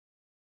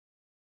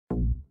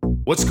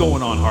What's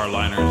going on,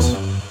 Hardliners?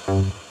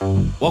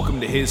 Welcome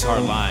to His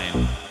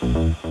Hardline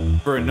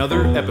for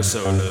another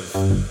episode of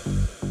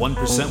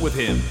 1% with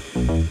Him.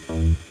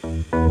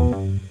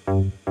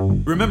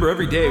 Remember,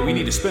 every day we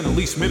need to spend at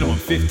least minimum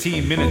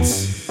 15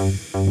 minutes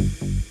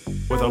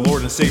with our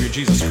Lord and Savior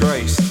Jesus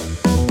Christ.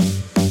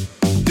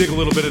 Dig a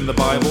little bit in the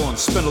Bible and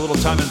spend a little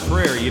time in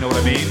prayer, you know what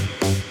I mean?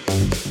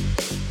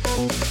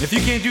 If you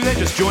can't do that,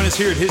 just join us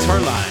here at His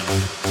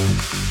Hardline.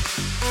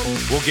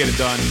 We'll get it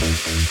done.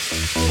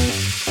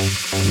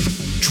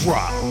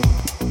 Drop.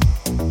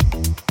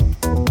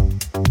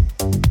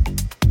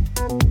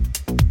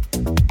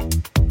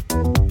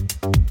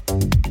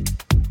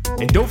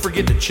 And don't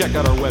forget to check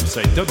out our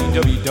website,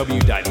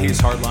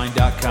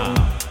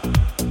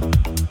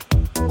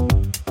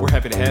 www.hishardline.com. We're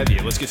happy to have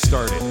you. Let's get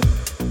started.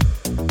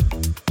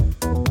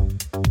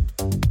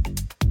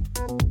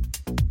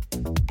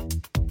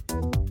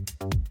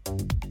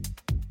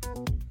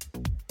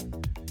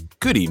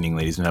 Good evening,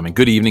 ladies and gentlemen.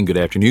 Good evening, good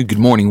afternoon, good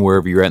morning,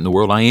 wherever you're at in the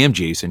world. I am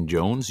Jason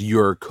Jones,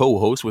 your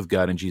co-host with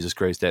God and Jesus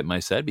Christ at my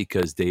side,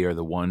 because they are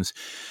the ones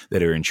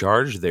that are in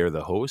charge. They're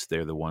the hosts.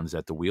 They're the ones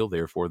at the wheel.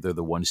 Therefore, they're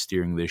the ones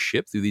steering this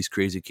ship through these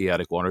crazy,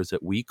 chaotic waters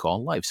that we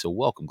call life. So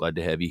welcome. Glad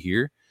to have you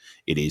here.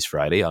 It is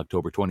Friday,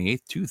 October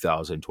 28th,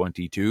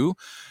 2022.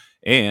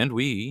 And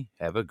we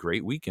have a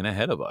great weekend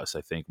ahead of us.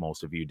 I think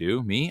most of you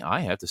do. Me,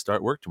 I have to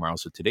start work tomorrow.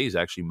 So today is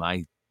actually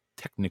my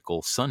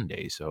technical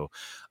Sunday. So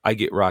I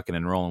get rocking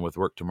and rolling with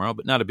work tomorrow,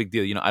 but not a big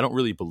deal. You know, I don't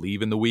really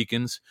believe in the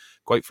weekends,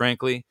 quite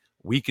frankly.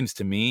 Weekends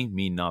to me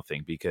mean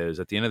nothing, because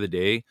at the end of the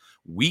day,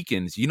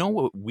 weekends, you know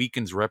what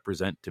weekends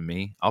represent to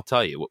me? I'll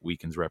tell you what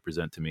weekends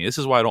represent to me. This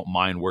is why I don't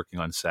mind working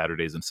on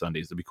Saturdays and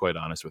Sundays, to be quite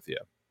honest with you.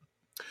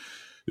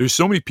 There's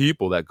so many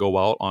people that go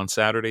out on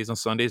Saturdays and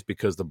Sundays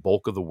because the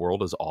bulk of the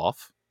world is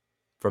off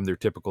from their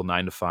typical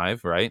 9 to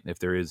 5, right? If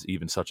there is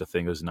even such a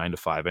thing as 9 to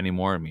 5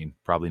 anymore. I mean,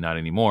 probably not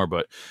anymore,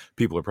 but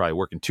people are probably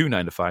working 2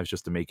 9 to 5s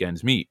just to make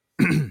ends meet.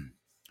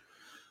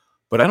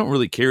 But I don't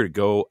really care to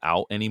go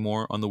out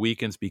anymore on the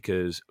weekends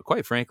because,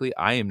 quite frankly,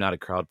 I am not a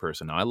crowd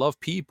person. Now, I love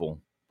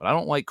people, but I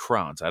don't like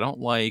crowds. I don't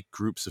like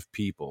groups of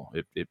people.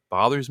 It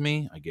bothers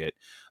me. I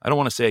don't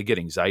want to say I get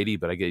anxiety,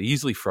 but I get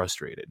easily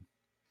frustrated.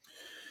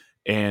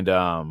 And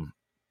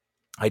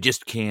I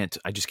can't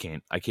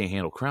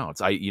handle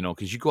crowds.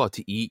 Because you go out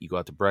to eat, you go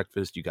out to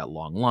breakfast, you got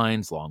long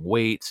lines, long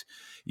waits.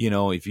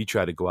 If you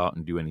try to go out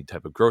and do any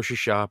type of grocery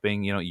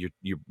shopping, you're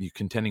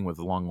contending with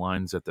long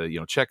lines at the,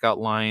 checkout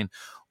line,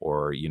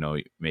 or,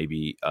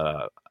 maybe,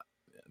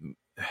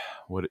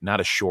 not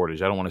a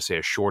shortage. I don't want to say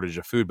a shortage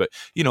of food, but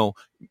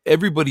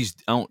everybody's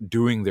out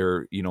doing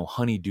their,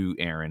 honeydew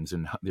errands,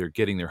 and they're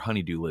getting their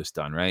honeydew list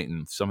done, right?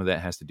 And some of that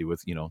has to do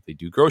with, they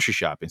do grocery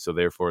shopping. So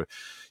therefore,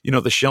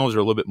 the shelves are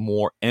a little bit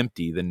more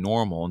empty than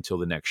normal until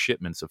the next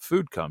shipments of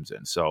food comes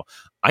in. So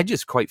I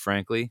just, quite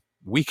frankly,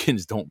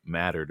 weekends don't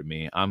matter to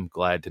me. I'm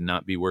glad to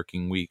not be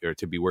working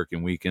to be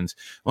working weekends.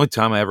 The only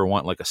time I ever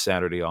want like a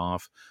Saturday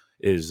off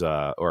is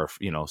or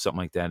something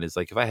like that is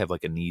like if I have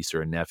like a niece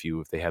or a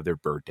nephew, if they have their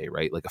birthday,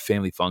 right? Like a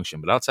family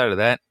function. But outside of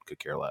that, could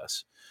care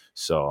less.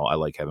 So I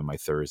like having my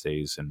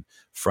Thursdays and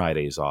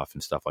Fridays off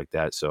and stuff like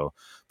that. So,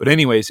 but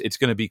anyways, it's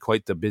going to be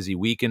quite the busy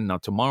weekend. Now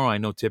tomorrow, I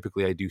know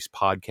typically I do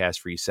podcast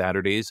free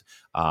Saturdays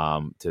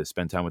to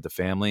spend time with the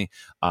family.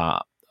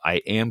 I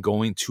am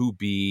going to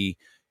be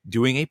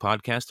doing a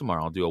podcast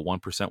tomorrow. I'll do a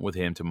 1% with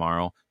him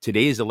tomorrow.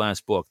 Today is the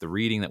last book. The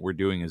reading that we're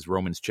doing is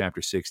Romans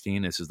chapter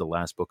 16. This is the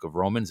last book of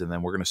Romans. And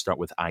then we're going to start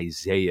with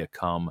Isaiah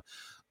come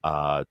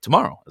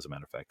tomorrow. As a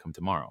matter of fact, come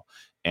tomorrow.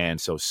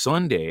 And so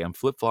Sunday, I'm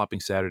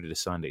flip-flopping Saturday to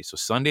Sunday. So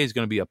Sunday is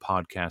going to be a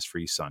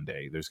podcast-free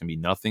Sunday. There's going to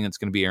be nothing that's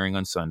going to be airing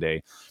on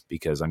Sunday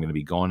because I'm going to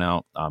be going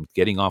out,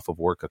 getting off of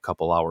work a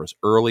couple hours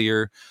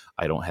earlier.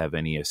 I don't have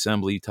any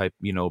assembly type,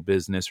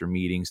 business or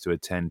meetings to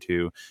attend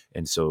to.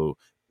 And so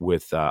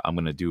I'm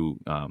going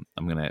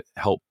to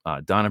help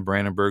Donna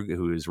Brandenburg,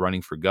 who is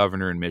running for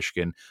governor in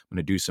Michigan. I'm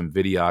going to do some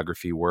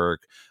videography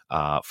work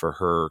for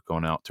her,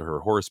 going out to her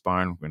horse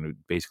barn. We're going to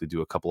basically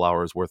do a couple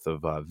hours worth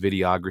of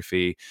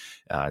videography,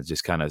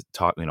 just kind of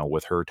talk,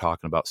 with her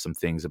talking about some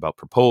things about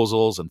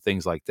proposals and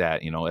things like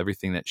that.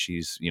 Everything that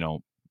she's,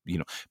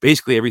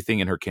 basically everything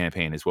in her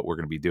campaign is what we're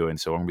going to be doing.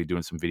 So I'm going to be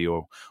doing some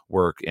video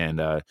work and,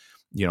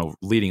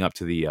 leading up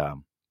to the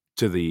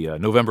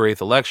November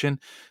 8th election.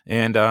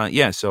 And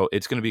so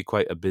it's going to be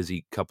quite a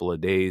busy couple of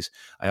days.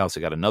 I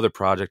also got another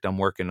project I'm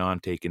working on,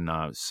 taking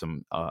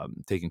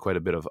quite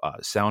a bit of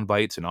sound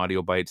bites and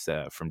audio bites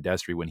from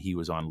Destry when he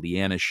was on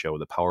Leanna's show,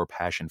 The Power,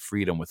 Passion,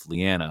 Freedom with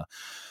Leanna.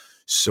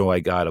 So I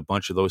got a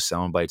bunch of those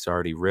sound bites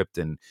already ripped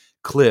and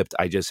clipped.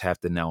 I just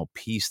have to now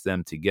piece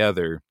them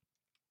together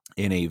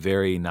in a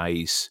very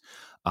nice,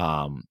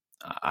 I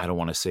don't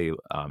want to say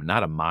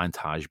not a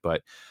montage,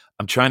 but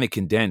I'm trying to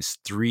condense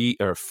 3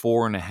 or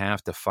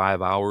 4.5 to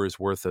 5 hours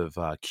worth of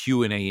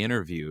Q&A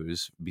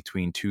interviews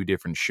between two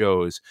different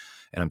shows.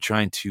 And I'm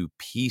trying to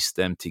piece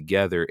them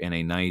together in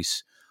a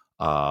nice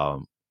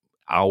hour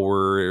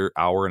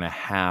and a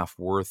half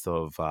worth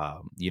of,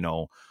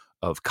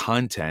 of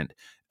content.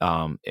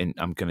 And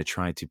I'm going to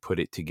try to put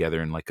it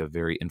together in like a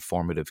very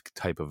informative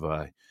type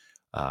of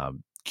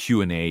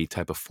Q&A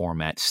type of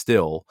format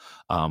still.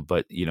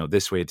 But,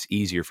 this way it's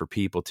easier for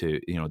people to,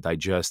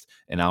 digest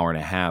an hour and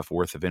a half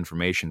worth of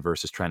information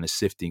versus trying to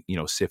sift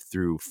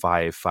through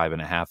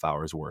 5.5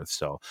 hours worth.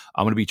 So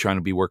I'm going to be trying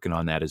to be working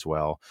on that as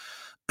well.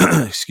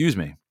 Excuse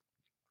me.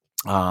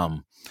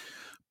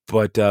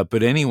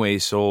 But anyway,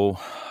 so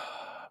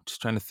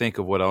just trying to think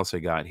of what else I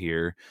got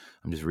here.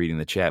 I'm just reading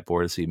the chat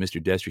board to see.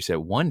 Mr. Destry said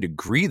 1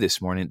 degree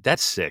this morning.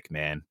 That's sick,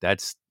 man.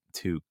 That's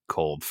too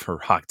cold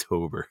for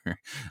October.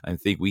 I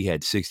think we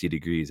had 60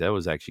 degrees. That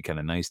was actually kind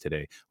of nice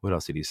today. What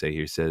else did he say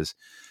here? He says,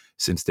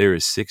 since there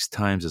is 6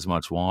 times as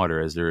much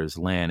water as there is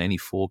land, any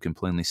fool can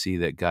plainly see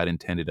that God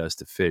intended us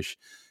to fish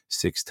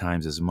 6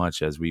 times as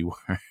much as we work.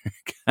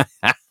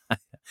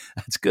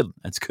 That's good.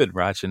 That's good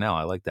rationale.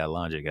 I like that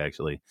logic,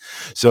 actually.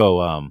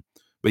 So,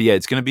 but yeah,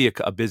 it's going to be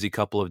a busy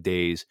couple of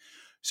days.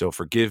 So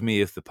forgive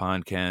me if the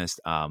podcast,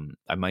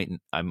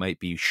 I might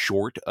be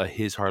short a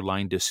his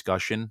hardline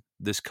discussion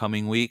this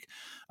coming week,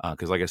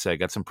 because like I said, I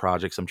got some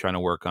projects I'm trying to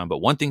work on. But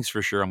one thing's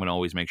for sure, I'm going to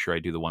always make sure I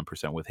do the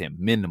 1% with him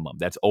minimum.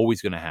 That's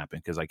always going to happen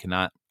because I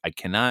cannot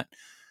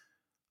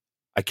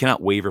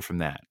waver from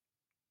that.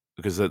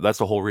 Because that's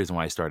the whole reason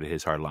why I started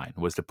his hard line,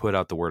 was to put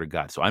out the word of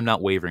God. So I'm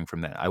not wavering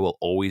from that. I will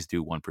always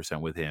do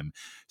 1% with him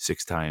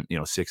 6 out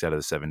of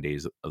the 7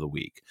 days of the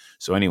week.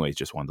 So anyways,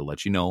 just wanted to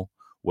let you know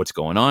what's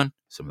going on,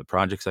 some of the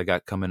projects I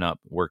got coming up,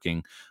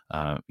 working,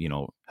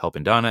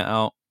 helping Donna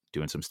out,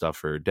 doing some stuff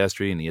for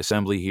Destry and the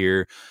assembly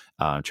here,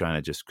 trying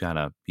to just kind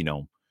of,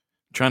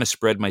 trying to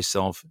spread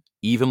myself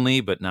evenly,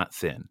 but not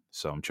thin.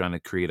 So I'm trying to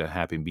create a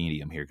happy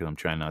medium here because I'm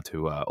trying not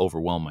to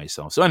overwhelm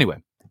myself. So anyway,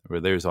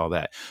 there's all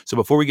that. So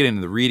before we get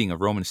into the reading of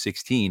Romans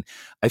 16,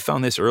 I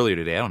found this earlier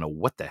today. I don't know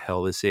what the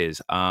hell this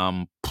is.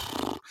 Saw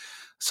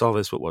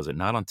this, what was it?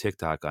 Not on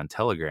TikTok, on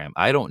Telegram.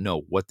 I don't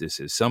know what this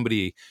is.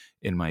 Somebody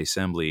in my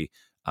assembly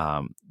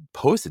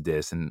posted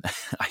this, and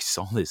I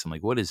saw this. I'm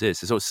like, what is this?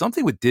 So it's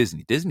something with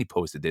Disney. Disney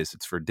posted this.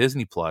 It's for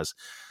Disney Plus.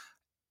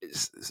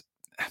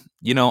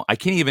 I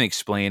can't even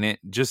explain it.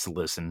 Just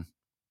listen.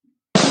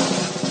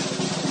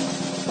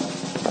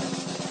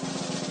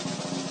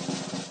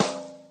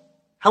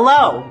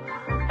 Hello,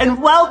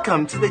 and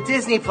welcome to the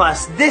Disney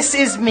Plus This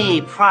Is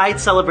Me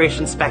Pride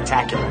Celebration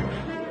Spectacular.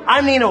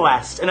 I'm Nina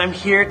West, and I'm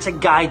here to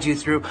guide you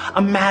through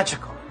a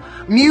magical,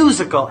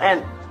 musical,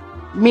 and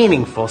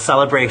meaningful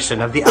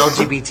celebration of the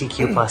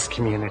LGBTQ plus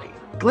community.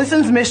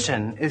 GLSEN's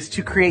mission is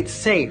to create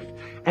safe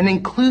and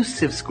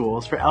inclusive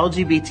schools for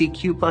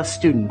LGBTQ plus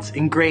students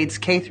in grades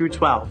K through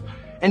 12.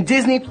 And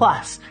Disney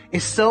Plus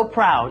is so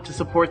proud to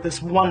support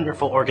this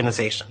wonderful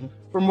organization.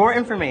 For more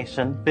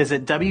information,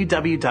 visit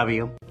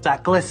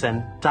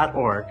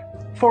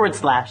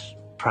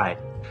www.glisten.org/pride.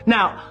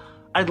 Now,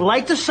 I'd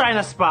like to shine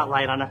a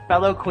spotlight on a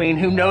fellow queen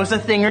who knows a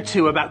thing or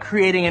two about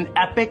creating an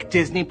epic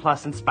Disney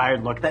Plus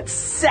inspired look that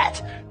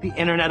set the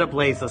internet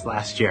ablaze this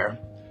last year.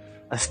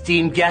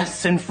 Esteemed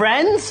guests and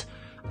friends,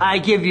 I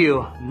give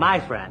you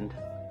my friend,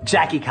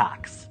 Jackie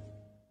Cox.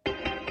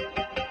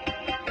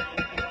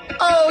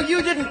 Oh,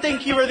 you didn't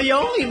think you were the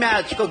only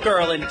magical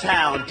girl in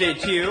town,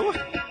 did you?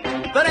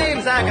 The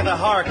name's Agatha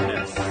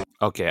Harkness.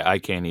 Okay,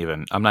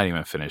 I'm not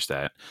even finished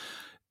that.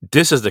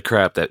 This is the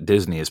crap that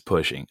Disney is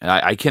pushing.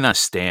 I cannot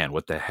stand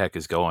what the heck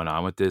is going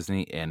on with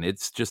Disney, and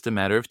it's just a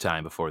matter of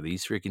time before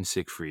these freaking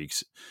sick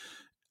freaks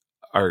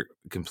are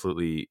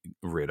completely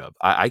rid of.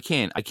 I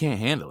can't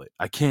handle it.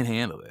 I can't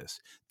handle this.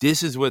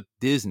 This is what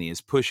Disney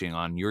is pushing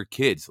on your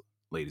kids,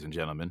 ladies and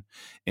gentlemen.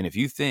 And if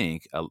you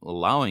think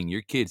allowing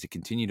your kids to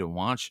continue to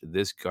watch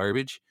this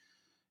garbage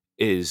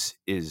is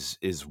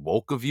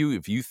woke of you,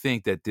 if you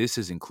think that this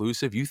is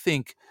inclusive,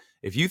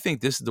 if you think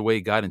this is the way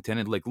God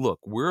intended, like, look,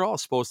 we're all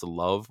supposed to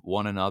love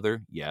one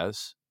another,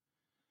 yes,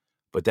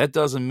 but that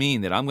doesn't mean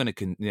that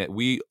that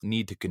we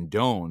need to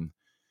condone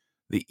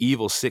the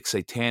evil, sick,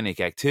 satanic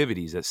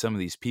activities that some of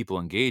these people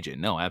engage in.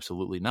 No,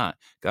 absolutely not.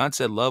 God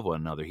said love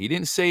one another. He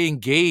didn't say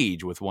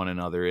engage with one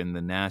another in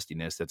the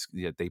nastiness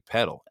that they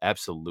peddle.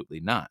 Absolutely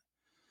not.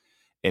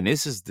 And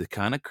this is the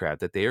kind of crap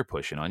that they are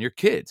pushing on your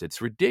kids.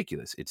 It's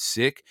ridiculous. It's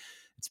sick.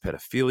 It's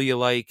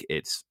pedophilia-like.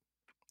 It's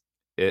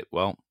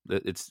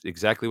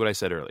exactly what I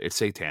said earlier. It's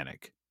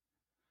satanic.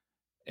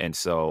 And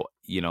so,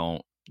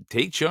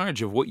 take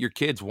charge of what your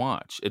kids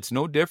watch. It's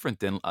no different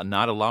than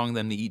not allowing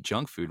them to eat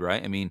junk food,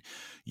 right? I mean,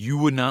 you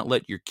would not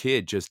let your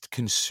kid just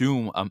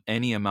consume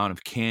any amount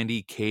of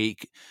candy,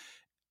 cake,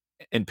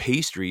 and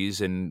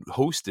pastries and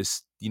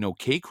Hostess,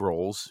 cake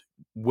rolls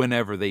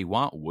whenever they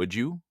want, would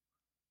you?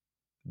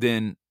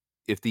 Then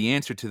if the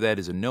answer to that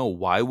is a no,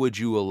 why would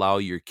you allow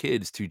your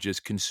kids to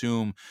just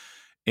consume?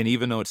 And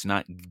even though it's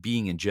not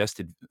being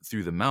ingested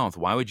through the mouth,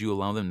 why would you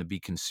allow them to be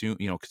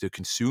to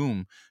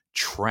consume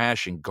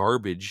trash and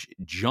garbage,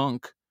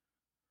 junk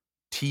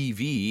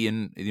TV,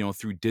 and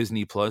through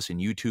Disney Plus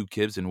and YouTube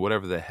Kids and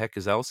whatever the heck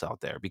is else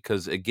out there?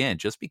 Because again,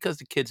 just because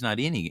the kid's not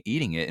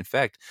eating it, in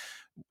fact,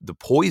 the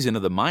poison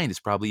of the mind is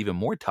probably even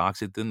more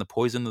toxic than the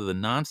poison of the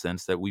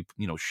nonsense that we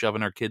shove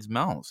in our kids'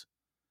 mouths.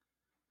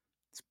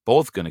 It's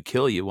both going to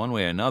kill you one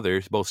way or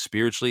another, both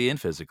spiritually and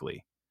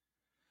physically.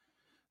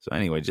 So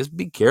anyway, just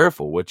be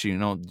careful what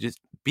just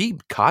be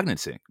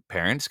cognizant,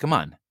 parents. Come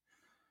on.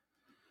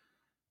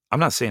 I'm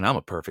not saying I'm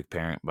a perfect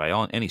parent by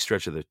any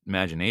stretch of the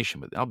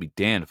imagination, but I'll be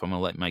damned if I'm going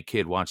to let my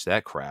kid watch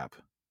that crap.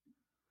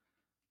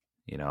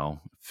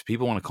 If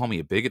people want to call me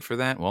a bigot for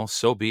that, well,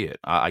 so be it.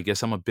 I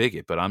guess I'm a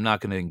bigot, but I'm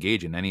not going to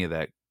engage in any of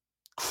that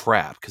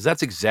crap because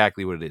that's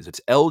exactly what it is.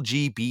 It's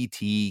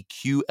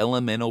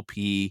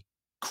LGBTQLMNOP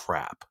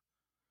crap.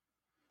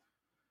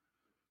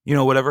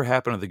 Whatever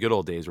happened to the good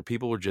old days where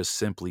people were just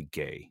simply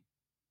gay.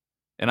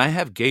 And I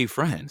have gay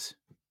friends.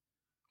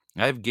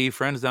 I have gay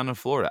friends down in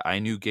Florida. I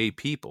knew gay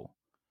people.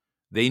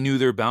 They knew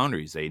their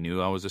boundaries. They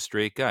knew I was a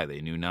straight guy.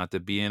 They knew not to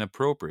be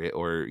inappropriate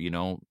or,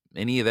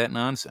 any of that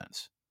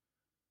nonsense.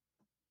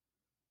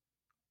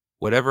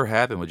 Whatever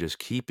happened with just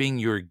keeping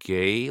your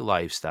gay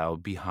lifestyle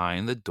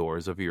behind the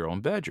doors of your own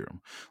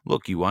bedroom.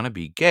 Look, you want to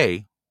be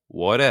gay,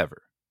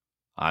 whatever.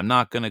 I'm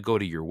not going to go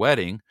to your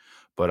wedding,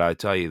 but I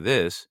tell you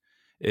this,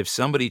 if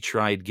somebody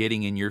tried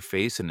getting in your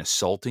face and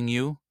assaulting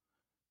you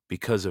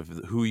because of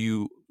who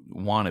you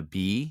want to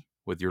be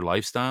with your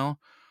lifestyle,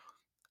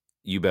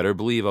 you better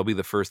believe I'll be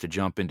the first to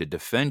jump in to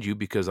defend you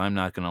because I'm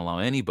not going to allow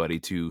anybody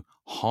to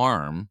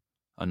harm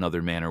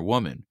another man or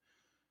woman.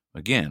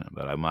 Again,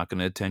 but I'm not going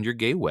to attend your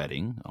gay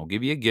wedding. I'll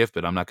give you a gift,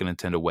 but I'm not going to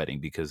attend a wedding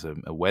because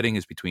a wedding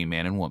is between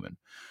man and woman.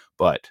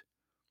 But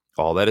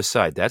all that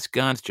aside, that's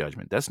God's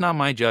judgment. That's not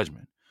my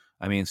judgment.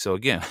 I mean, so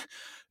again,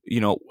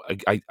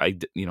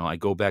 I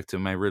go back to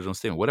my original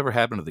statement. Whatever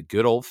happened to the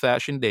good old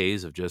fashioned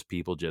days of just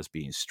people just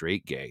being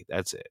straight gay?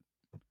 That's it.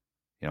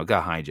 It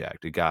got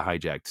hijacked. It got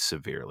hijacked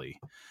severely.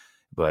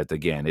 But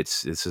again,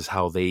 this is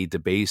how they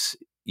debase,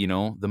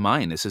 the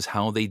mind. This is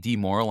how they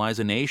demoralize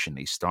a nation.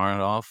 They start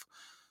off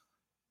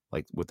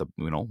like with the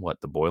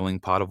boiling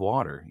pot of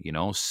water,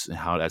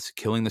 how that's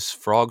killing this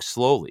frog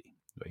slowly,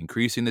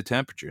 increasing the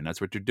temperature. And that's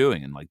what they're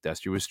doing. And like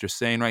Destry was just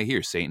saying right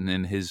here, Satan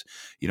and his,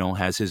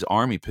 has his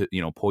army,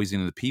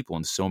 poisoning the people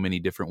in so many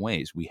different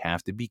ways. We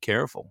have to be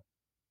careful.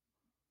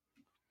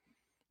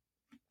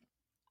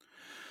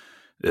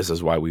 This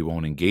is why we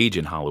won't engage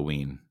in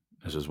Halloween.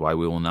 This is why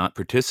we will not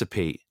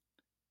participate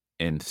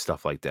in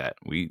stuff like that.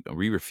 We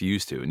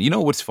refuse to.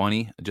 And what's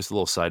funny? Just a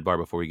little sidebar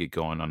before we get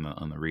going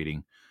on the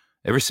reading.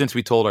 Ever since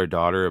we told our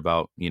daughter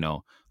about,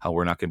 how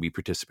we're not going to be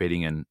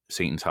participating in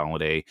Satan's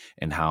holiday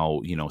and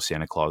how,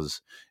 Santa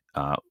Claus,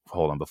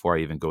 hold on, before I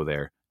even go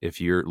there, if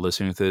you're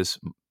listening to this,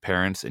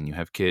 parents, and you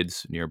have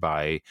kids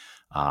nearby,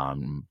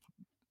 turn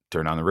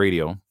on the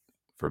radio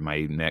for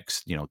my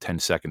next, 10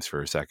 seconds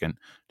for a second.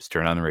 Just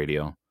turn on the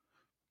radio.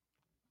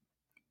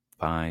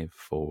 5,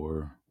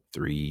 4,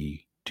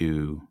 3,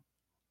 2,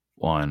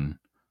 1.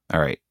 All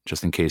right.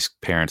 Just in case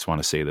parents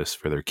want to say this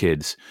for their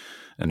kids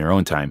in their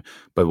own time.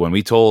 But when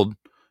we told,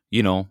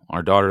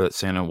 our daughter that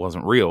Santa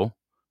wasn't real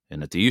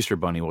and that the Easter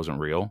Bunny wasn't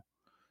real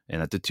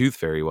and that the Tooth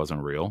Fairy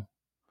wasn't real,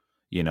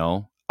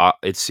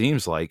 it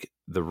seems like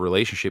the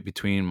relationship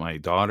between my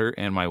daughter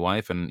and my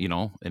wife and,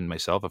 and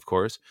myself, of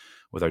course,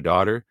 with our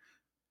daughter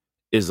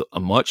is a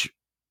much,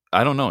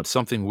 I don't know, it's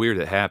something weird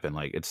that happened.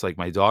 Like, it's like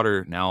my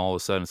daughter now, all of a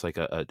sudden, it's like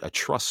a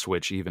trust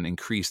switch even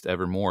increased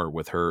ever more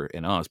with her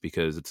and us,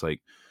 because it's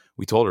like,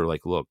 we told her,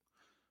 like, look,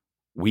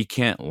 we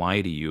can't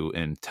lie to you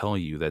and tell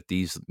you that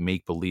these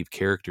make-believe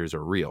characters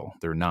are real.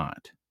 They're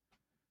not,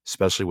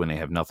 especially when they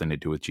have nothing to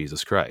do with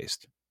Jesus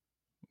Christ.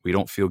 We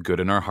don't feel good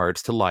in our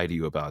hearts to lie to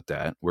you about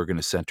that. We're going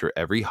to center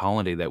every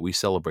holiday that we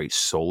celebrate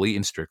solely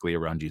and strictly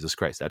around Jesus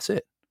Christ. That's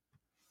it.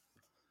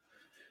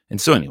 And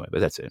so anyway,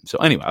 but that's it. So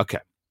anyway, okay.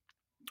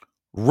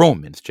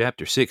 Romans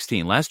chapter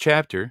 16, last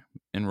chapter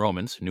in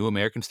Romans, New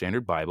American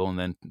Standard Bible. And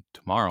then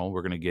tomorrow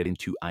we're going to get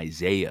into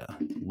Isaiah,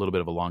 a little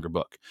bit of a longer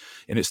book.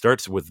 And it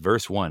starts with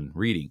verse 1,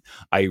 reading,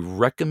 I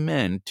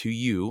recommend to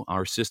you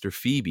our sister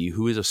Phoebe,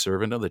 who is a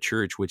servant of the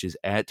church which is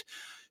at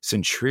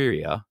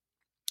Centuria,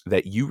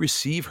 that you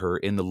receive her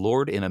in the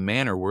Lord in a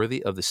manner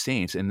worthy of the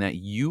saints, and that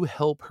you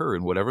help her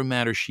in whatever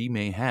matter she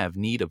may have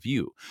need of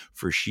you.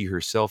 For she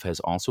herself has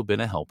also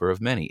been a helper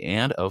of many,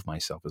 and of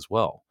myself as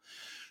well.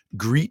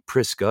 Greet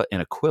Prisca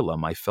and Aquila,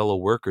 my fellow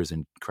workers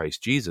in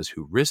Christ Jesus,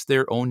 who risked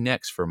their own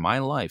necks for my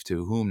life,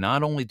 to whom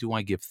not only do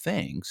I give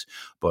thanks,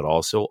 but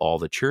also all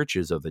the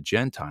churches of the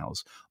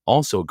Gentiles.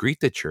 Also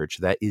greet the church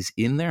that is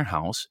in their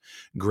house.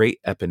 Great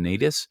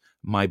Epaenetus,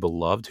 my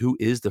beloved, who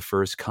is the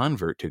first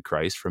convert to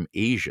Christ from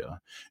Asia.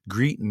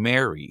 Greet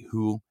Mary,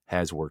 who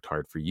has worked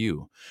hard for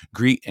you.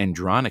 Greet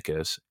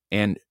Andronicus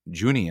and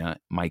Junia,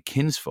 my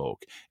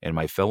kinsfolk, and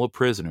my fellow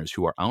prisoners,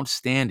 who are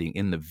outstanding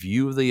in the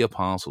view of the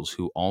apostles,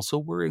 who also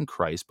were in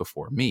Christ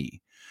before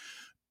me.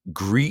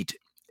 Greet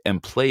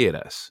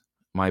Ampliatus,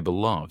 my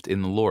beloved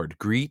in the Lord.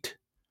 Greet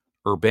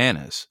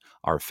Urbanus,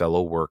 our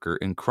fellow worker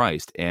in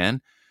Christ,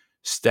 and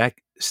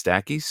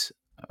Stachys.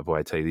 Boy,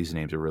 I tell you, these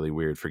names are really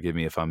weird. Forgive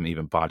me if I'm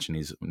even botching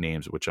these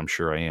names, which I'm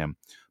sure I am.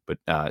 But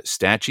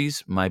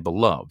Stachys, my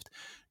beloved.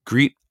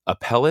 Greet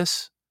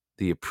Apelles,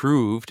 the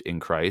approved in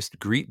Christ.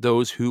 Greet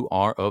those who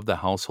are of the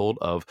household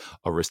of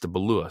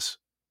Aristobulus.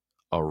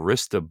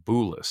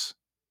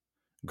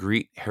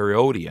 Greet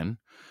Herodion,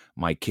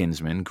 my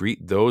kinsman.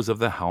 Greet those of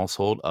the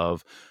household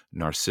of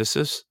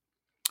Narcissus,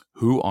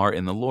 who are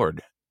in the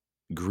Lord.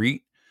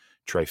 Greet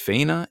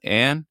Tryphena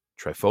and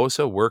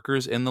Tryphosa,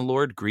 workers in the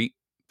Lord. Greet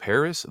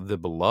Paris, the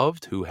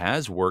beloved, who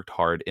has worked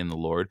hard in the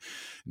Lord.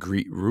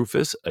 Greet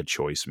Rufus, a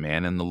choice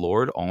man in the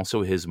Lord,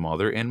 also his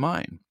mother and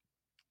mine.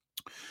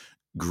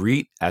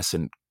 Greet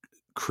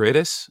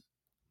Asyncritus,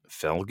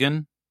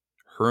 Phelgon,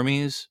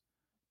 Hermes,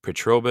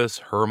 Petrobus,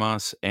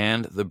 Hermas,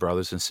 and the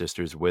brothers and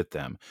sisters with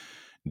them.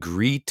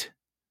 Greet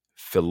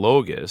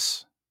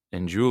Philologus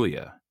and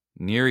Julia,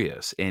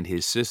 Nereus and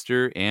his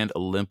sister, and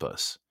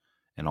Olympus,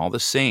 and all the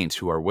saints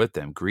who are with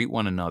them. Greet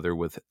one another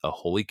with a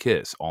holy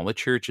kiss. All the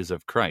churches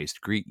of Christ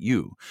greet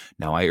you.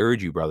 Now I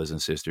urge you, brothers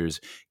and sisters,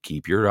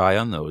 keep your eye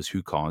on those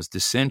who cause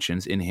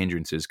dissensions and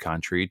hindrances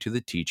contrary to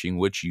the teaching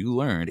which you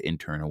learned, and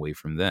turn away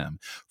from them.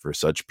 For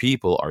such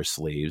people are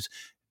slaves,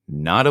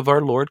 not of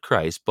our Lord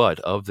Christ, but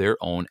of their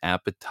own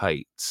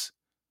appetites.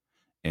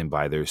 And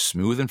by their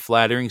smooth and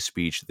flattering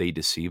speech, they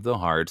deceive the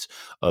hearts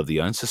of the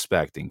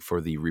unsuspecting.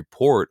 For the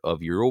report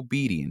of your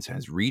obedience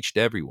has reached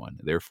everyone.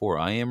 Therefore,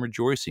 I am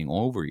rejoicing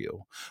over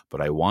you.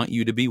 But I want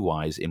you to be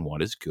wise in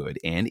what is good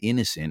and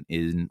innocent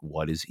in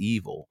what is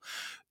evil.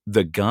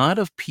 The God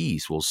of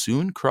peace will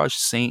soon crush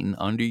Satan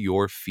under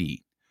your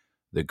feet.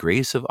 The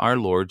grace of our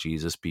Lord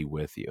Jesus be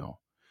with you.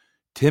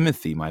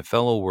 Timothy, my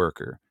fellow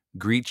worker,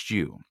 greets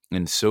you,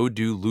 and so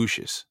do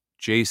Lucius,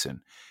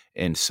 Jason,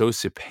 and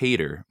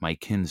Sosipater, my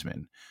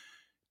kinsman.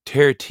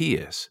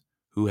 Tertius,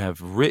 who have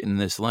written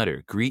this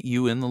letter, greet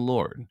you in the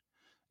Lord.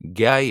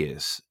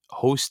 Gaius,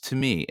 host to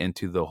me and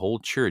to the whole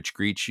church,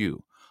 greets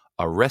you.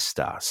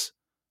 Arestas,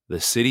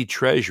 the city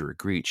treasurer,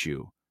 greets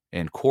you,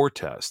 and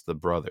Quartus, the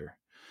brother.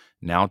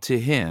 Now to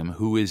him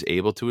who is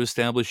able to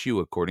establish you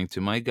according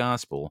to my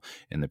gospel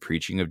and the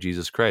preaching of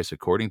Jesus Christ,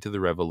 according to the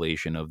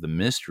revelation of the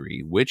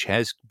mystery, which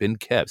has been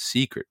kept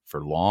secret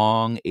for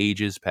long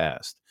ages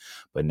past,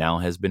 but now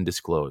has been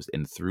disclosed,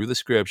 and through the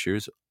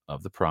scriptures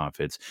of the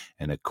prophets,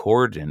 in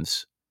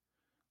accordance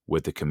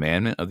with the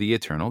commandment of the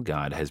eternal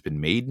God, has been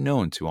made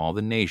known to all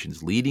the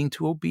nations, leading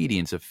to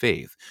obedience of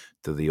faith.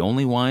 To the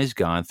only wise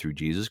God, through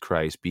Jesus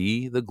Christ,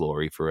 be the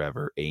glory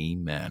forever.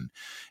 Amen.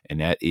 And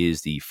that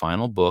is the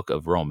final book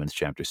of Romans,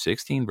 chapter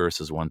 16,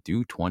 verses 1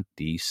 through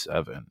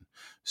 27.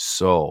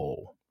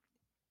 So,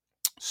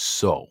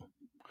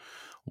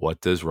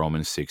 what does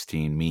Romans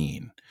 16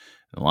 mean?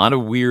 A lot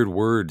of weird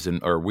words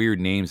or weird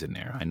names in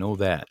there. I know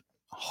that.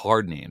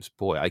 Hard names.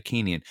 Boy, I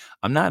can't even.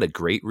 I'm not a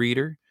great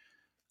reader.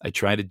 I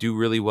try to do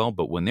really well,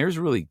 but when there's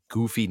really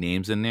goofy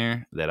names in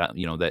there that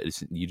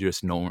you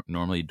just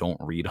normally don't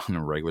read on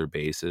a regular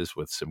basis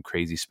with some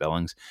crazy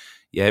spellings,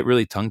 yeah, it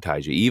really tongue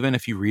ties you. Even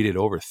if you read it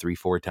over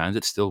 3-4 times,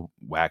 it still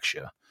whacks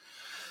you.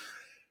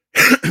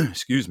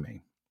 Excuse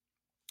me.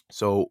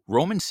 So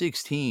Romans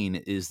 16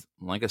 is,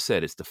 like I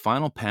said, it's the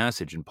final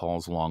passage in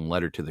Paul's long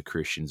letter to the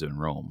Christians in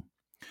Rome.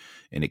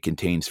 And it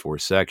contains 4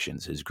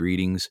 sections: his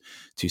greetings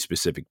to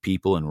specific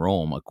people in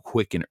Rome, a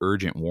quick and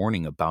urgent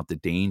warning about the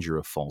danger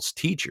of false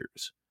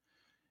teachers,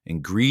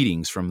 and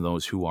greetings from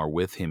those who are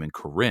with him in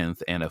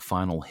Corinth, and a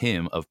final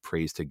hymn of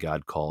praise to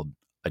God called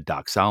a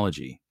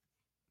doxology.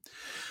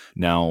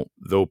 Now,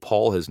 though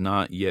Paul has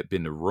not yet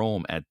been to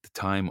Rome at the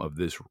time of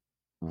this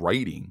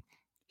writing,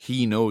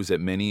 he knows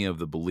that many of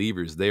the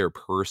believers there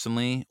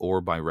personally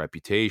or by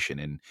reputation,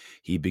 and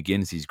he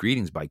begins these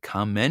greetings by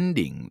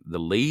commending the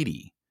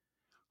lady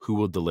who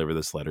will deliver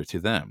this letter to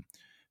them.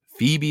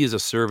 Phoebe is a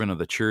servant of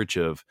the church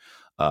of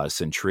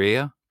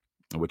Centrea,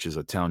 which is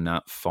a town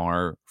not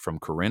far from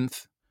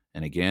Corinth.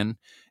 And again,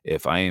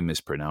 if I am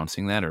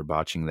mispronouncing that or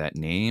botching that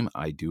name,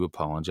 I do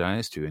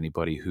apologize to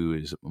anybody who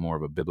is more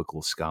of a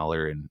biblical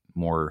scholar and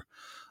more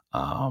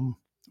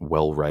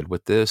well-read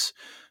with this.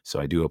 So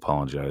I do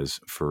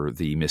apologize for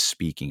the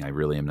misspeaking. I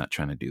really am not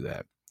trying to do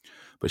that.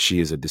 But she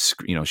is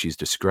she's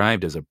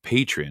described as a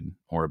patron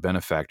or a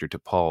benefactor to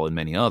Paul and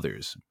many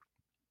others.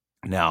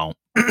 Now,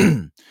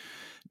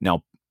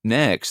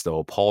 next,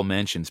 though, Paul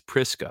mentions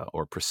Prisca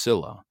or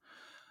Priscilla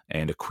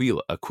and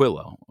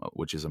Aquila,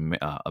 which is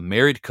a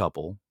married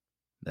couple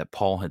that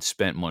Paul had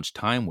spent much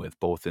time with,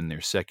 both in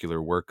their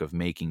secular work of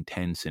making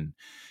tents and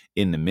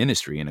in the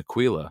ministry. And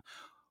Aquila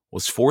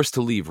was forced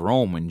to leave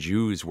Rome when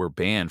Jews were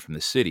banned from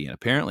the city. And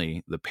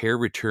apparently, the pair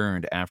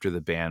returned after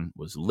the ban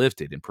was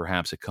lifted, and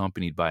perhaps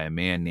accompanied by a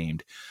man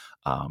named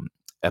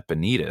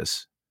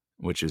Epaenetus,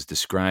 which is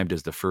described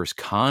as the first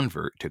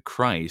convert to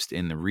Christ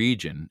in the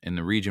region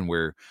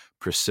where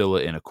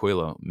Priscilla and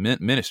Aquila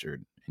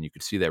ministered. And you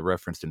can see that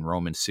referenced in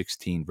Romans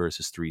 16,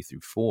 verses 3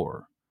 through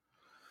 4.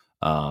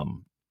 Now,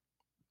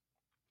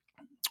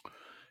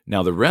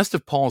 the rest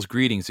of Paul's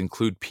greetings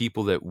include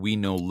people that we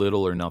know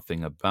little or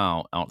nothing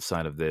about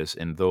outside of this,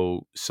 and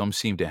though some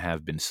seem to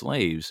have been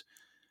slaves,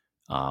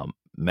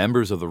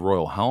 members of the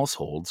royal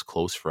households,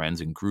 close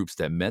friends, and groups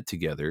that met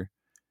together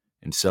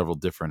in several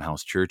different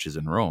house churches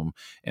in Rome.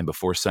 And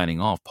before signing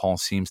off, Paul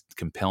seems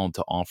compelled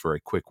to offer a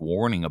quick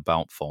warning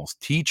about false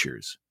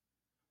teachers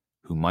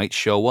who might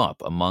show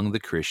up among the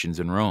Christians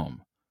in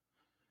Rome.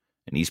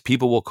 And these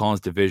people will cause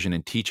division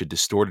and teach a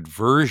distorted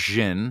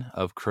version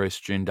of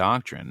Christian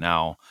doctrine.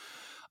 Now,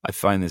 I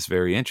find this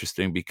very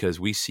interesting because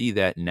we see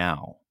that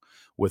now.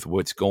 with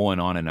what's going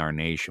on in our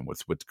nation,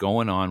 what's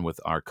going on with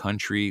our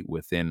country,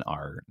 within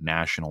our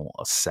National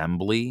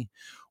Assembly,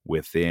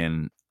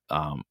 within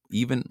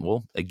even,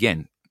 well,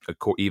 again,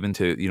 even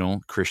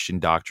to Christian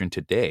doctrine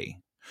today.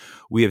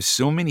 We have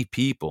so many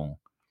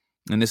people,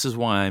 and this is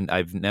why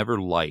I've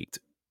never liked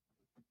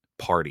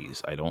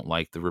parties. I don't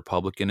like the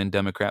Republican and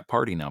Democrat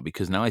Party now,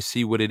 because now I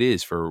see what it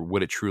is for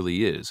what it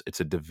truly is. It's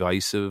a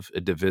divisive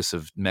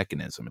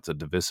mechanism. It's a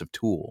divisive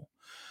tool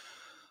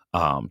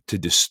to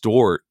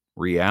distort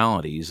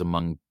realities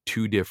among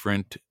two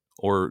different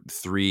or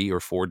three or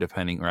four,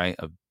 depending, right,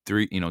 of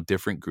three,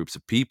 different groups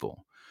of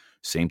people.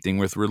 Same thing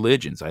with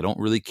religions. I don't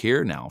really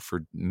care now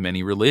for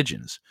many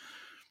religions.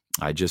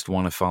 I just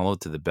want to follow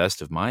to the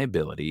best of my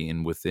ability,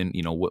 and within,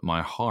 what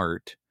my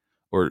heart,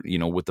 or,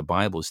 what the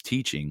Bible is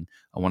teaching,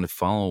 I want to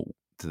follow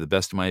to the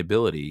best of my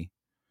ability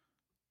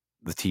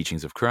the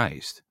teachings of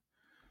Christ.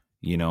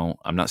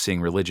 I'm not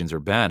saying religions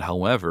are bad.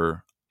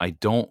 However, I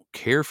don't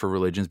care for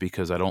religions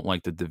because I don't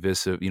like the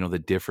divisive, the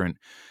different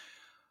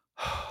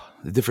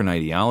the different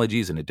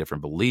ideologies and the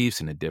different beliefs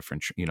and the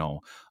different,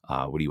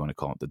 what do you want to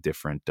call it? The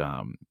different,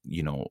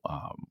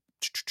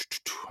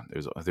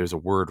 there's a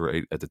word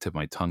right at the tip of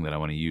my tongue that I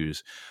want to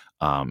use,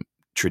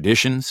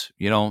 traditions,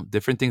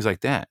 different things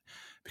like that.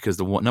 Because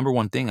the number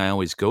one thing I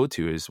always go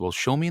to is, well,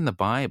 show me in the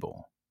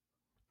Bible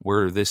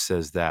where this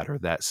says that or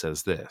that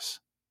says this.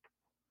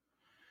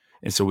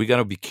 And so we got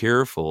to be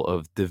careful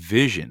of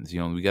divisions.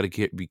 We got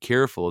to be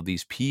careful of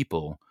these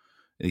people,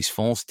 these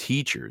false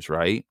teachers,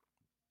 right?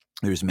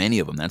 There's many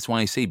of them. That's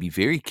why I say be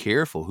very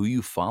careful who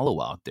you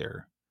follow out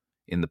there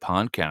in the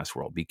podcast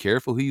world. Be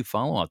careful who you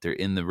follow out there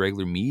in the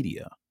regular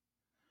media.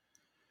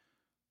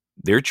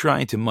 They're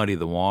trying to muddy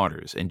the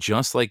waters. And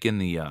just like in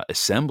the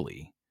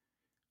assembly,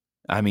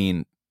 I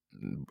mean,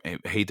 I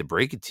hate to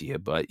break it to you,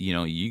 but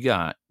we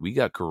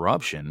got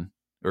corruption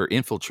or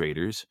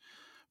infiltrators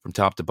from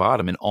top to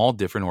bottom in all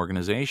different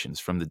organizations,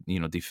 from the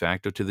de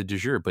facto to the de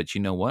jure. But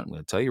you know what? I'm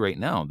going to tell you right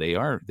now, they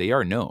are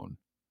known.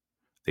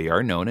 They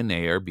are known, and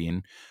they are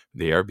being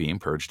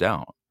purged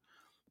out.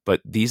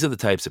 But these are the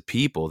types of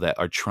people that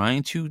are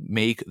trying to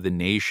make the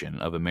nation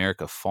of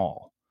America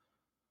fall.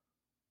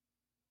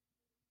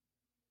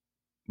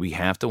 We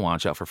have to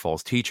watch out for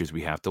false teachers.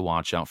 We have to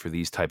watch out for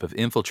these type of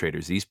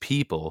infiltrators. These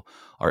people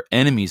are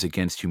enemies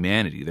against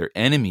humanity. They're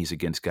enemies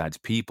against God's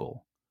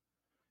people.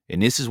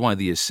 And this is why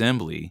the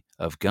assembly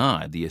of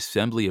God, the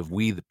assembly of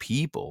we the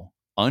people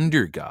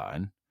under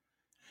God,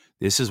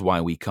 this is why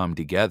we come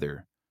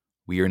together.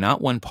 We are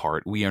not one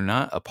part. We are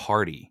not a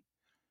party.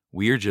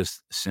 We are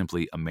just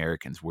simply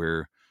Americans.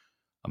 We're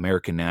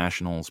American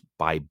nationals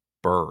by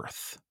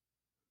birth.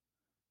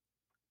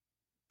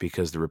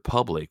 Because the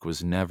Republic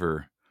was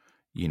never,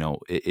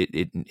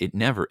 it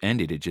never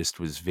ended. It just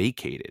was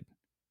vacated.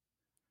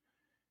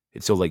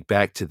 And so, like,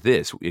 back to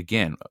this,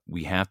 again,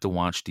 we have to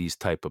watch these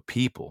type of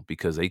people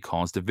because they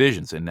cause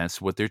divisions, and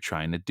that's what they're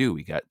trying to do.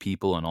 We got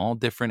people in all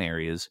different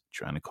areas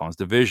trying to cause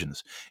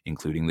divisions,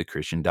 including the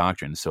Christian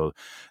doctrine. So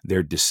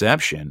their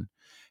deception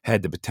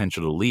had the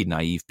potential to lead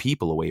naive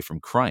people away from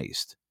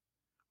Christ.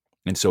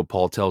 And so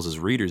Paul tells his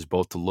readers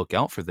both to look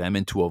out for them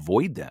and to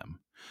avoid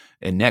them.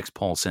 And next,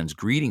 Paul sends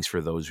greetings for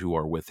those who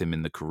are with him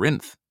in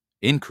Corinth,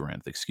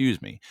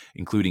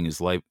 including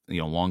his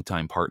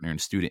longtime partner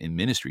and student in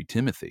ministry,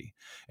 Timothy.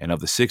 And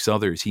of the 6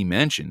 others he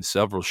mentioned,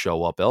 several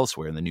show up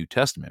elsewhere in the New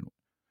Testament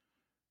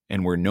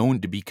and were known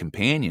to be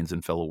companions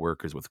and fellow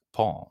workers with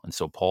Paul. And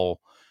so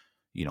Paul,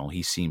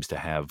 he seems to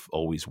have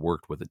always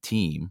worked with a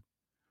team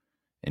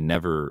and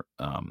never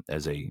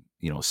as a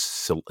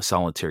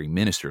solitary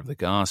minister of the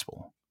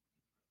gospel.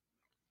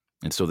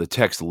 And so the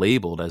text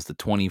labeled as the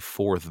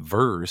 24th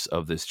verse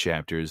of this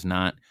chapter is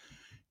not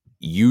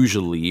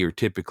usually or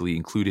typically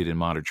included in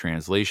modern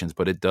translations,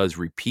 but it does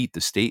repeat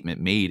the statement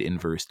made in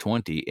verse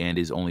 20 and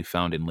is only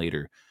found in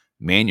later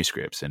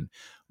manuscripts. And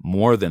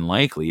more than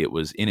likely, it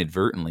was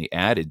inadvertently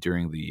added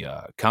during the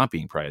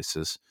copying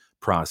process,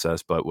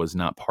 but was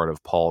not part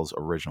of Paul's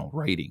original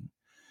writing.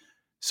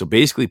 So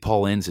basically,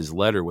 Paul ends his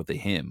letter with a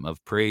hymn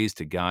of praise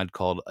to God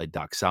called a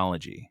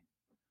doxology.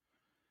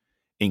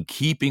 In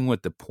keeping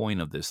with the point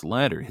of this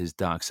letter, his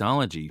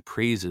doxology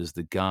praises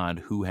the God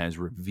who has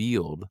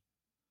revealed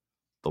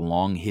the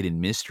long hidden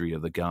mystery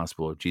of the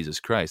gospel of Jesus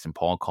Christ. And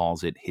Paul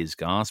calls it his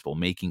gospel,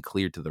 making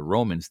clear to the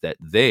Romans that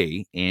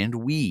they and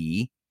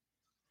we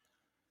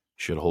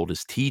should hold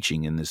his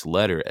teaching in this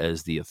letter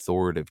as the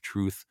authoritative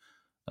truth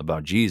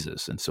about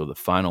Jesus. And so the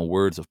final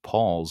words of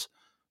Paul's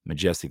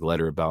majestic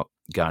letter about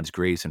God's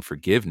grace and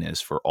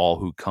forgiveness for all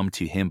who come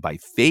to him by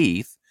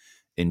faith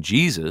in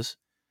Jesus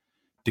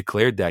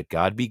declared that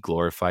God be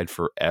glorified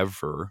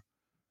forever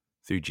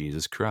through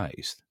Jesus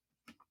Christ.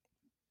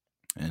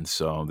 And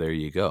so there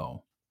you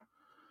go.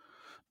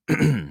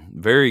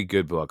 Very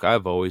good book.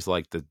 I've always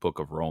liked the book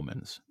of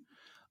Romans.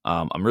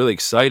 I'm really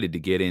excited to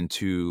get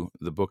into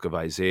the book of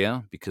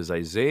Isaiah because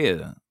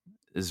Isaiah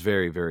is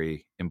very,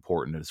 very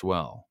important as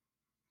well.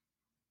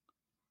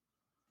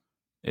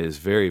 It is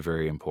very,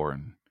 very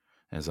important.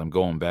 As I'm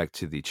going back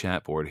to the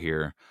chat board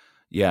here,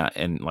 Yeah,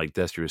 and like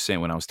Dexter was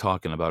saying, when I was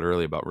talking about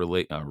earlier about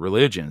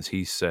religions,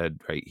 he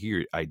said right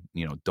here, I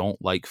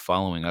don't like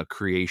following a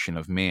creation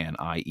of man,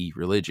 i.e.,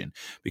 religion,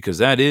 because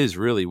that is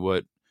really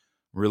what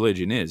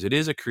religion is. It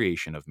is a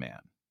creation of man.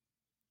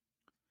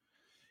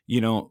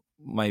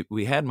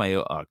 We had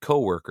my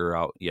coworker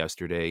out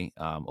yesterday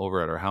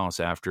over at our house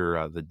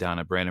after the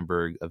Donna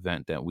Brandenburg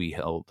event that we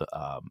held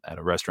at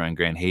a restaurant in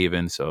Grand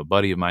Haven. So a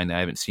buddy of mine that I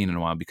haven't seen in a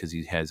while because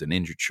he has an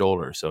injured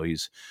shoulder, so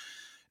he's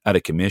out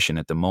of commission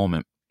at the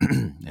moment.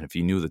 And if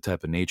you knew the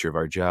type of nature of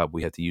our job,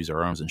 we had to use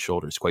our arms and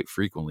shoulders quite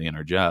frequently in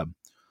our job.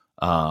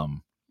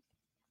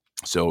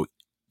 So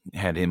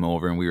had him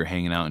over and we were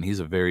hanging out, and he's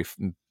a very,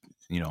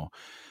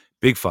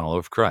 big follower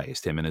of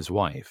Christ, him and his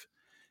wife.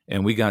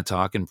 And we got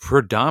talking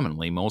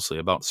mostly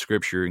about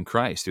scripture and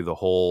Christ through the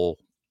whole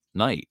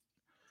night.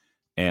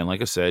 And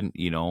like I said,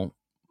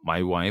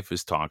 my wife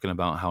is talking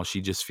about how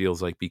she just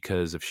feels like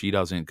because if she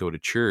doesn't go to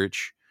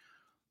church,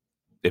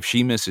 if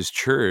she misses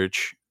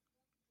church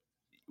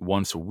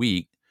once a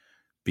week,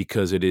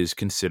 because it is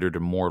considered a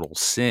mortal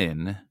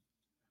sin,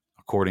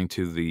 according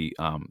to the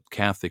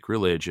Catholic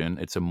religion,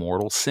 it's a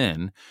mortal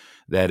sin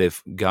that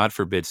if, God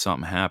forbid,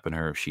 something happened to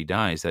her, if she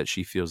dies, that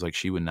she feels like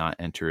she would not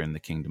enter in the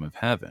kingdom of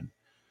heaven.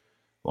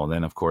 Well,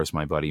 then, of course,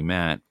 my buddy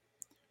Matt,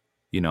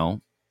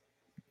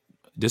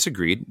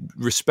 disagreed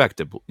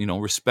respectively,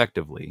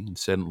 and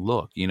said,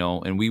 look,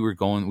 and we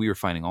were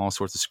finding all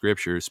sorts of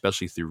scripture,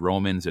 especially through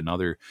Romans and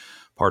other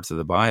parts of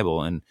the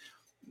Bible. And,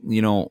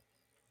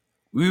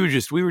 we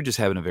were just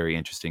having a very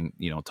interesting,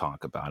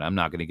 talk about it. I'm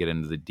not going to get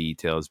into the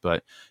details,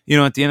 but,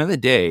 at the end of the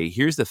day,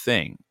 here's the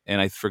thing. And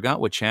I forgot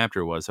what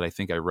chapter it was that I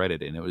think I read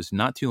it in. It was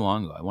not too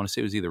long ago. I want to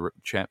say it was either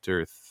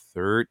chapter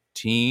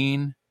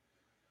 13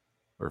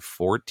 or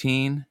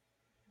 14.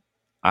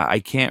 I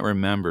can't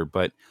remember,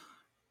 but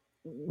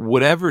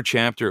whatever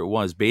chapter it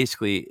was,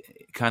 basically,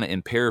 kind of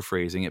in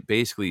paraphrasing, it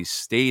basically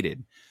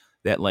stated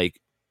that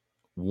like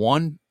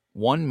one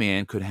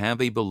man could have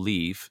a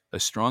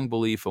strong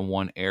belief in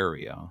one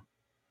area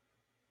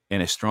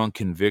and a strong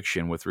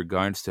conviction with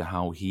regards to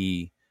how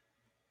he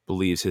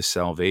believes his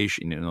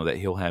salvation, that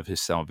he'll have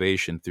his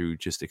salvation through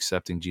just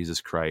accepting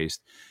Jesus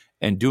Christ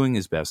and doing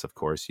his best, of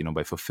course,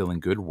 by fulfilling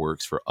good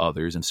works for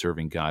others and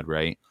serving God,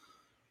 right?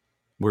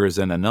 Whereas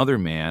then another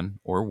man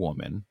or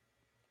woman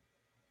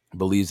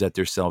believes that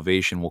their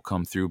salvation will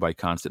come through by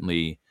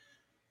constantly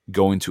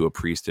going to a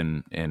priest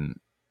and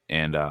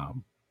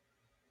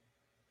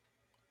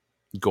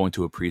going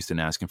to a priest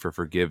and asking for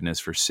forgiveness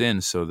for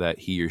sins so that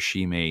he or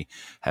she may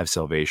have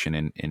salvation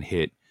and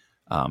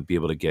be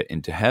able to get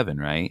into heaven,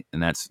 right?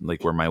 And that's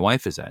like where my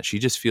wife is at. She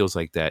just feels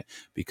like that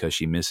because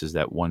she misses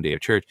that one day of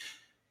church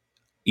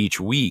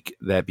each week,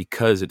 that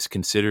because it's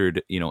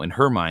considered, in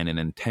her mind, an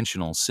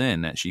intentional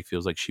sin, that she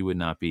feels like she would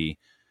not be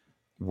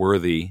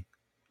worthy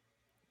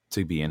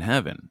to be in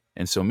heaven.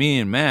 And so me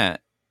and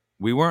Matt,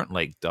 we weren't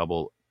like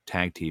double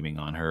tag teaming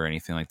on her or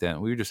anything like that.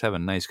 We were just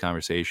having a nice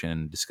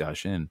conversation,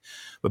 discussion.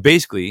 But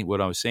basically what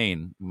I was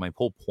saying, my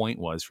whole point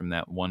was from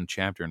that one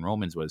chapter in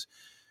Romans was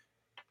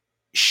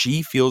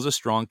she feels a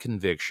strong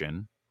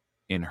conviction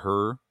in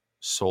her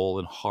soul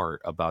and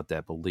heart about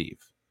that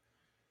belief.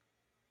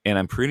 And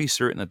I'm pretty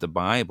certain that the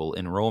Bible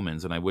in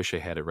Romans, and I wish I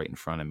had it right in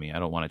front of me. I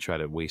don't want to try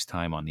to waste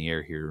time on the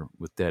air here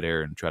with dead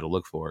air and try to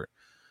look for it.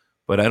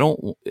 But I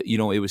don't,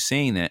 it was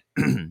saying that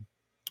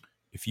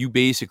if you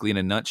basically, in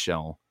a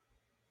nutshell,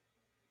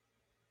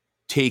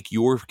 take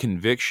your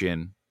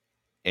conviction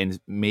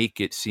and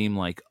make it seem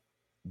like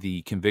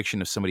the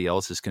conviction of somebody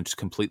else is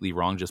completely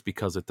wrong just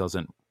because it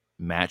doesn't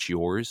match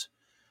yours.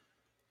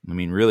 I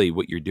mean, really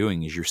what you're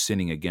doing is you're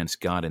sinning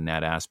against God in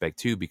that aspect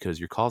too, because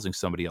you're causing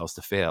somebody else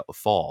to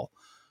fall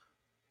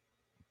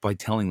by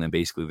telling them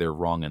basically they're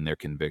wrong in their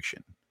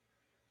conviction.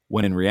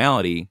 When in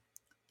reality,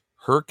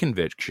 her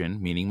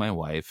conviction, meaning my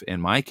wife,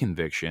 and my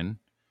conviction,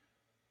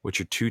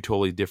 which are two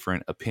totally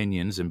different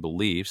opinions and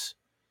beliefs,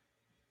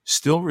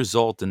 still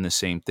result in the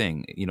same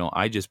thing.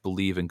 I just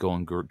believe in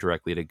going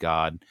directly to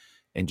God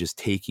and just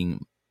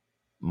taking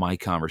my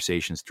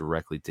conversations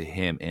directly to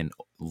him and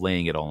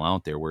laying it all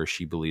out there, where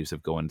she believes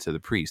of going to the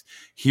priest.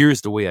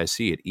 Here's the way I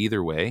see it.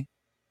 Either way,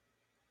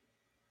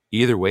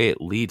 it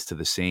leads to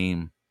the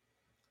same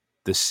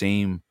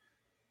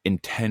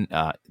intent,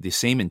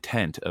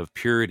 of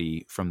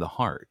purity from the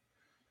heart,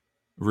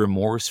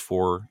 remorse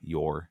for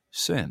your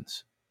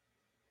sins.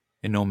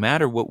 And no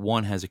matter what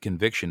one has a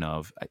conviction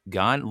of,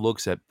 God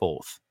looks at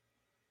both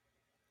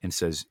and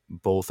says,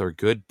 both are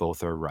good,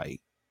 both are right.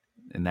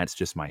 And that's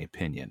just my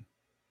opinion.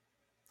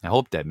 I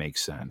hope that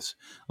makes sense.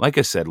 Like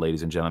I said,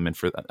 ladies and gentlemen,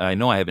 I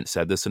know I haven't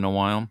said this in a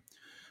while,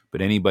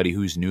 but anybody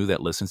who's new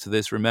that listens to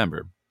this,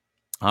 remember,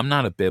 I'm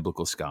not a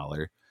biblical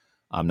scholar.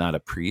 I'm not a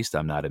priest.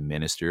 I'm not a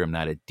minister. I'm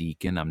not a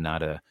deacon. I'm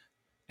not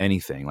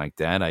anything like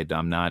that.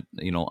 I'm not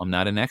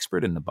an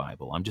expert in the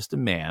Bible. I'm just a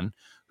man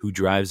who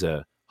drives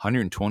a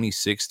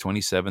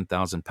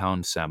 27,000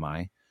 pound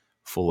semi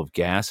full of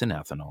gas and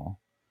ethanol.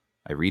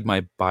 I read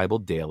my Bible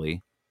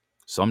daily.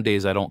 Some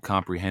days I don't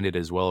comprehend it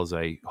as well as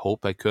I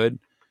hope I could,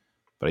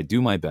 but I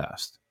do my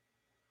best.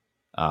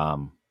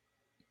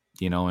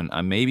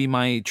 and maybe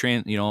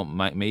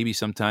maybe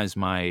sometimes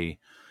my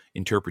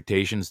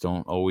interpretations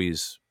don't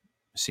always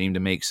seem to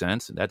make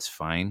sense. That's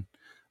fine.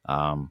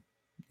 I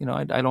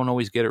don't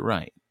always get it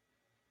right,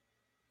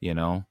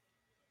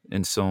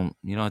 and so,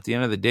 at the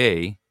end of the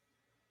day,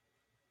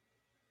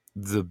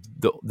 the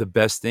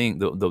best thing,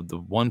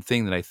 the one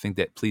thing that I think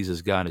that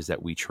pleases God is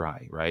that we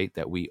try, right?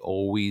 That we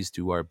always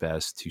do our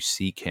best to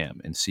seek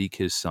him and seek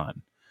his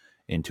son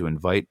and to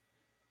invite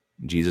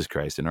Jesus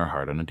Christ in our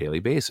heart on a daily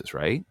basis,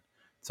 right?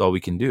 That's all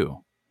we can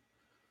do.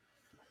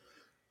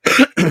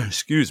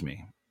 Excuse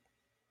me.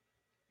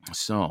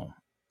 So,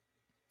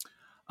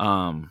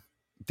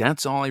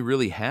 that's all I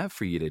really have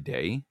for you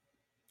today.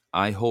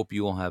 I hope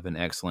you will have an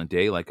excellent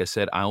day. Like I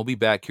said, I'll be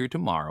back here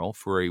tomorrow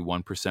for a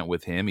 1%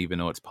 with him, even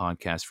though it's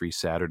podcast free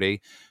Saturday,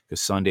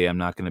 because Sunday I'm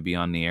not going to be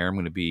on the air. I'm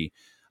going to be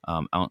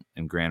out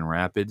in Grand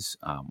Rapids,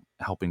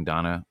 helping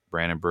Donna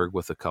Brandenburg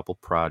with a couple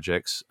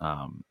projects.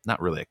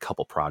 Not really a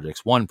couple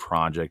projects, one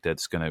project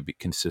that's going to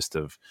consist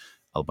of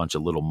a bunch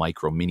of little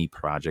mini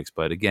projects.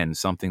 But again,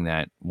 something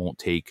that won't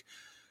take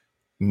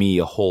me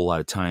a whole lot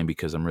of time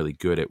because I'm really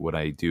good at what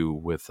I do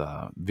with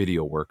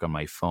video work on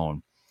my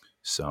phone.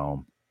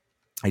 So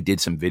I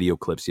did some video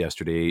clips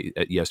yesterday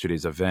at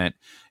yesterday's event,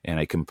 and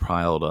I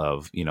compiled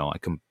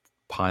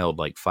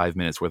like 5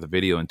 minutes worth of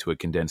video into a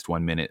condensed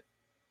 1 minute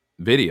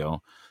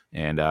video,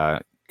 and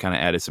kind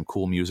of added some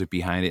cool music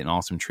behind it and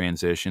awesome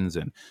transitions.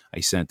 And I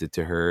sent it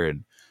to her,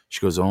 and she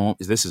goes, "Oh,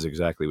 this is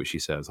exactly what she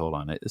says." Hold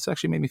on. This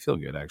actually made me feel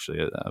good.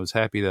 Actually, I was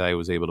happy that I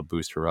was able to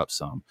boost her up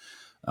some.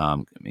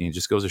 It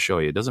just goes to show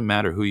you, it doesn't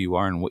matter who you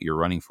are and what you're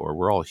running for.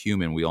 We're all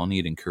human. We all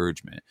need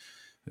encouragement.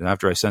 And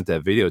after I sent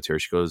that video to her,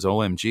 she goes,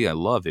 "OMG, I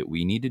love it.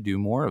 We need to do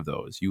more of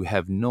those. You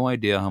have no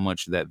idea how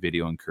much that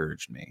video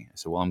encouraged me." I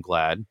said, "Well, I'm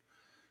glad.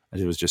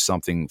 It was just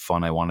something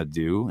fun I want to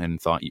do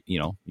and thought,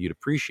 you'd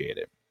appreciate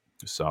it."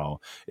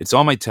 So it's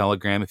on my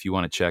Telegram if you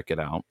want to check it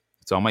out.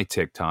 It's on my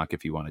TikTok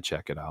if you want to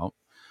check it out.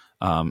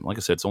 Like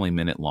I said, it's only a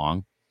minute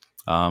long.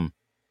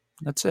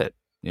 That's it,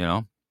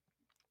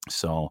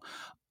 So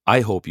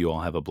I hope you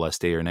all have a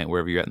blessed day or night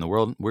wherever you're at in the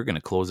world. We're going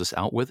to close this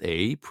out with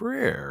a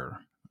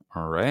prayer.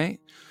 All right.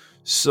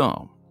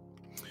 So,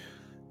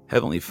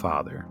 Heavenly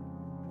Father,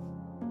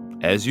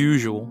 as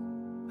usual,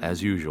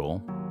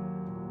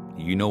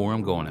 you know where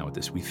I'm going at with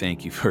this. We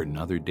thank you for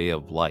another day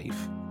of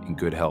life and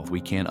good health.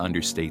 We can't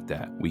understate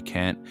that. We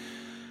can't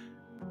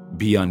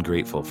be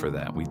ungrateful for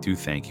that. We do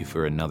thank you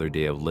for another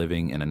day of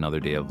living and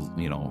another day of,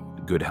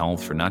 good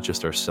health for not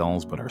just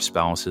ourselves, but our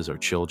spouses, our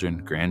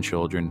children,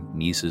 grandchildren,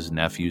 nieces,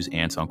 nephews,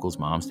 aunts, uncles,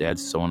 moms,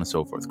 dads, so on and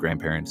so forth,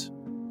 grandparents.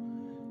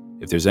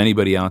 If there's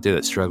anybody out there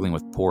that's struggling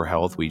with poor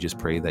health, we just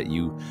pray that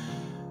you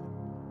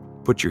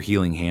put your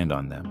healing hand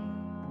on them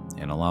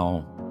and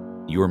allow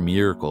your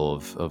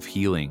miracle of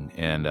healing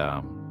and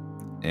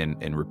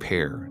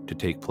repair to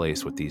take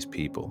place with these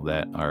people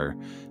that are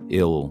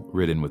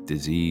ill-ridden with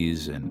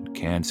disease and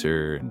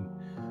cancer and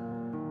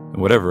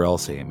whatever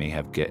else they may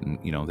have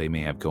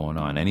going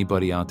on.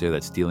 Anybody out there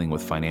that's dealing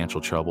with financial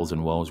troubles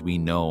and woes, we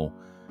know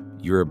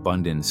your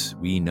abundance.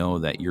 We know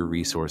that your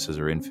resources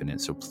are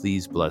infinite. So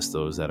please bless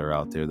those that are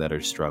out there that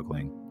are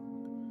struggling,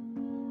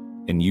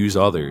 and use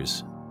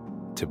others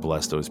to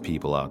bless those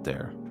people out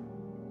there.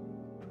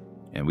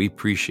 And we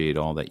appreciate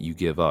all that you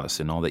give us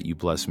and all that you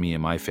bless me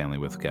and my family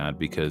with, God,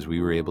 because we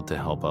were able to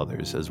help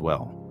others as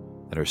well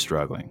that are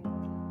struggling.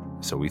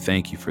 So we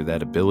thank you for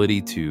that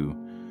ability to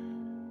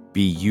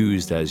be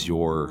used as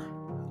your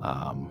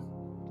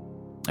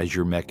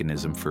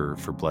mechanism for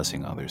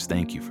blessing others.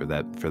 Thank you for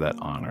that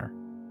honor.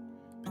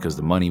 Because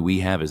the money we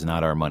have is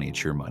not our money,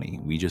 it's your money.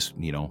 We just,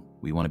 we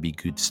want to be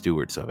good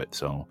stewards of it.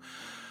 So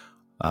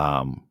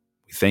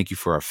we thank you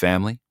for our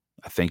family.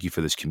 I thank you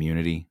for this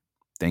community.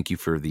 Thank you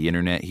for the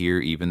internet here.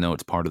 Even though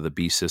it's part of the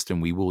beast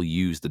system, we will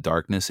use the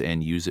darkness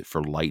and use it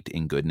for light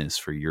and goodness,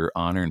 for your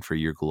honor and for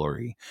your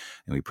glory.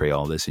 And we pray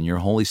all this in your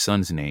holy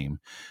Son's name,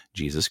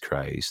 Jesus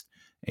Christ.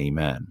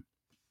 Amen.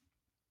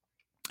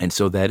 And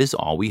so that is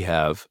all we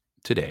have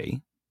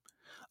today.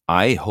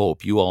 I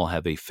hope you all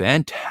have a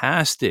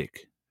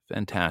fantastic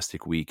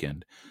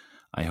weekend.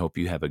 I hope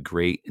you have a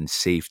great and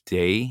safe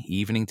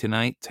evening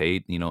tonight,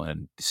 a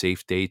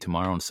safe day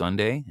tomorrow and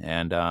Sunday.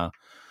 And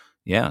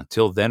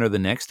till then or the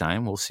next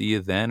time, we'll see you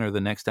then or the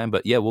next time.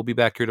 But we'll be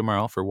back here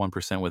tomorrow for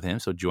 1% with him.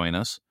 So join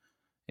us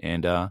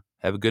and have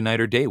a good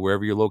night or day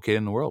wherever you're located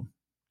in the world.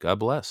 God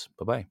bless.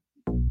 Bye-bye.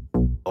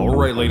 All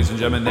right, ladies and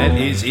gentlemen, that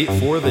is it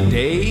for the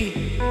day.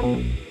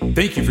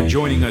 Thank you for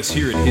joining us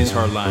here at His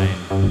Heartline.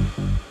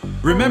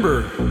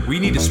 Remember, we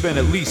need to spend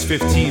at least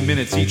 15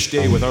 minutes each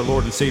day with our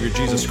Lord and Savior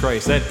Jesus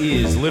Christ. That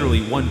is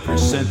literally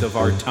 1% of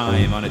our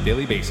time on a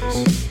daily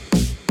basis.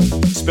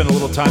 Spend a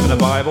little time in the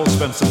Bible,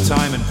 spend some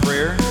time in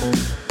prayer,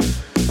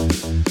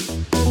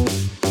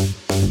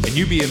 and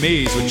you'd be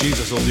amazed what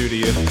Jesus will do to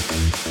you.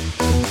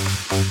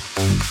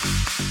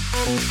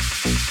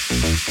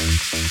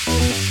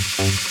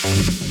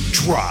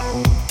 Drop.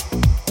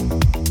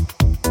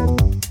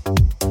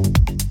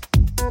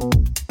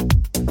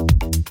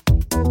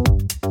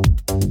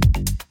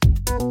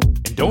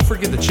 Don't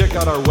forget to check out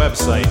out our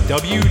website,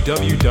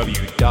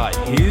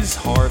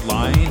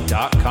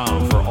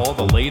 www.hishardline.com, for all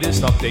the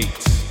latest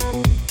updates.